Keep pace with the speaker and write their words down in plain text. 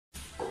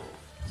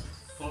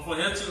For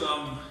here too,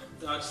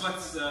 I'd just like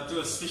to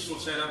do a special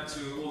shout out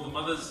to all the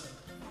mothers.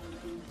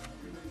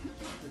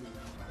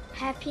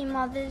 Happy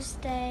Mother's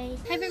Day.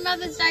 Happy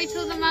Mother's Day to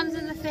all the mums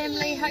in the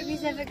family. Hope you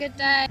have a good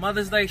day.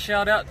 Mother's Day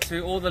shout out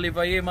to all the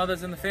Liuvaie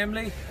mothers in the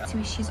family. To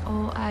wish you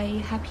all a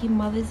happy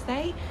Mother's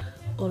Day.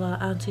 All our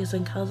aunties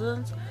and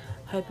cousins,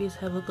 hope you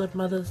have a good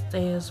Mother's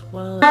Day as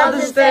well.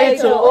 Mother's Day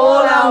to all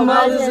our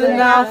mothers in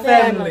our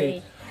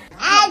family.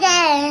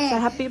 So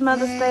happy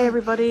Mother's Day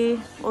everybody,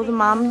 all the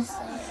mums,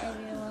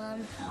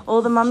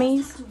 all the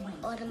mummies.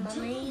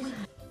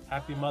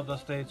 Happy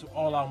Mother's Day to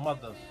all our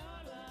mothers.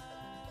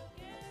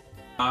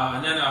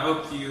 Nana, I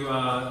hope you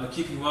are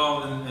keeping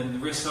well, and the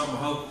rest of them, I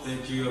hope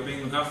that you are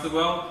being looked after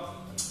well.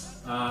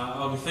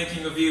 I'll be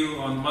thinking of you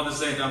on Mother's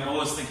Day, and I'm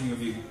always thinking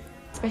of you.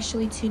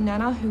 Especially to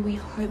Nana, who we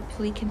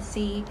hopefully can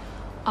see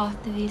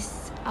after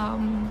this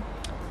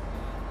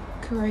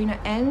Corona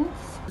ends.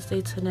 Mother's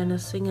Day to Nana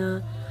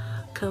Singer.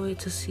 Can't wait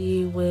to see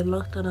you when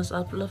lockdown is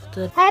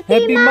uplifted.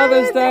 Happy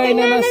Mother's Day,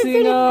 Nana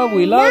Singer.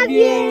 We love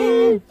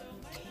you.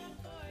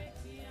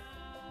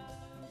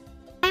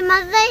 My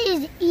mother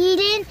is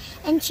Eden,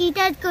 and she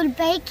does good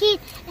baking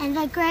and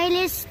the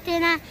greatest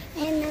dinner,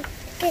 and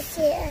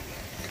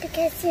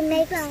because she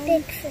makes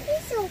big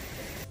food.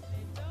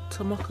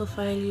 Tamaka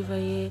whai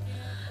Liuvaie.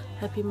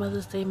 Happy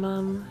Mother's Day,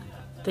 Mum.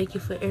 Thank you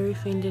for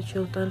everything that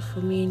you've done for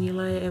me and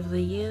Liuvaie over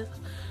the years.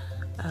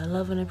 I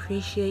love and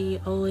appreciate you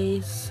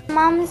always.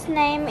 Mum's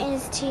name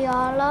is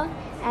Tiala,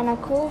 and a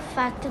cool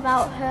fact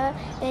about her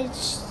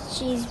is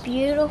she's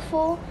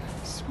beautiful,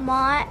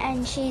 smart,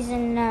 and she's a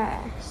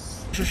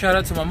nurse. Special shout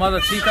out to my mother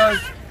Tiko,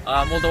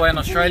 all the way in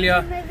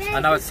Australia. I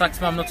know it sucks,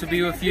 Mum, not to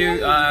be with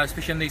you,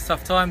 especially in these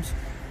tough times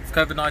with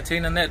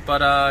COVID-19 and that,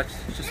 but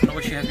just want to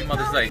wish you a happy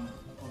Mother's Day.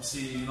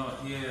 Obviously you're not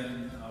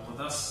here with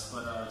us,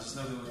 but just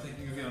know that we're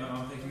thinking of you. I know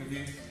I'm thinking of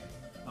you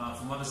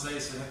for Mother's Day,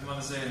 so happy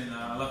Mother's Day, and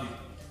I love you.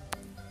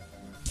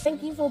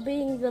 Thank you for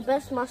being the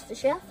best master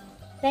chef.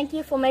 Thank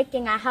you for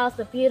making our house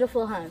a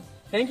beautiful home.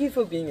 Thank you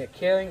for being a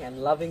caring and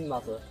loving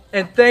mother.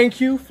 And thank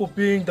you for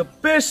being the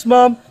best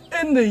mom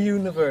in the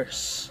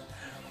universe.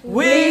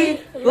 We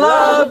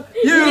love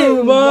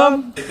you,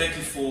 Mum. Thank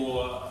you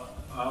for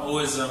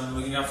always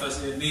looking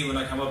after me when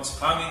I come up to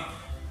Palmy.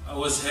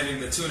 Always having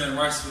the tuna and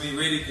rice for me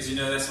ready, because you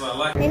know that's what I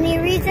like. Nini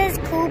Riza's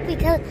cool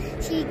because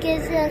she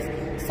gives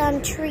us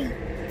some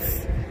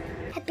treats.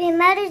 Happy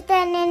Mother's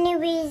Day, Nini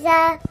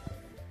Riza.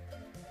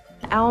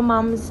 Our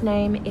mum's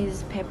name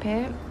is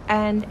Pepe,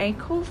 and a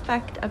cool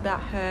fact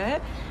about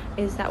her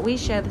is that we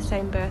share the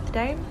same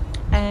birthday,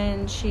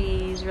 and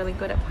she's really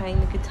good at playing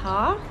the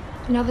guitar.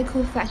 Another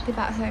cool fact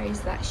about her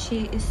is that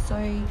she is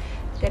so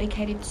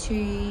dedicated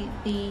to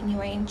the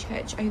Monuina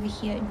church over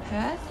here in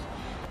Perth,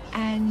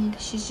 and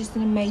she's just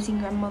an amazing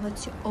grandmother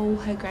to all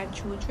her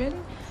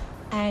grandchildren,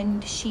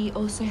 and she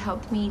also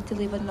helped me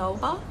deliver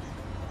Nova,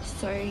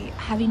 so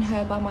having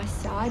her by my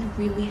side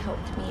really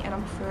helped me, and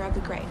I'm forever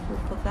grateful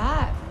for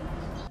that.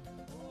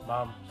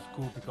 Mom is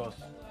cool because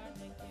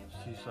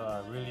she's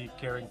a really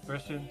caring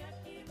person.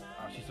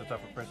 She's the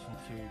type of person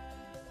to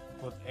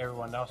put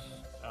everyone else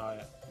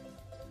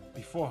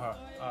before her.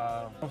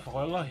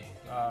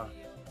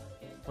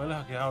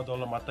 Wala ke hao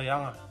dola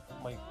matayanga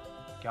mai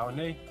kau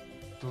nei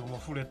tu mo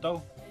fule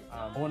tau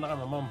bona ka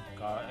mam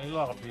ka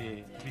elo ka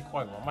be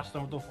kwai ma mas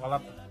tam tu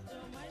falat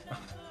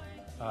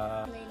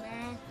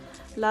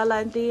Lala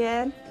and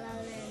Deanne.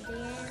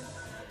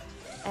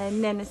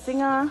 And Nana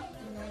Singer.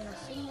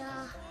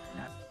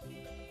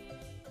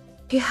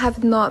 If you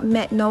have not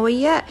met Noah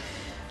yet,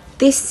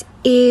 this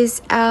is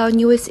our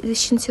newest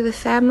addition to the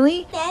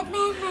family.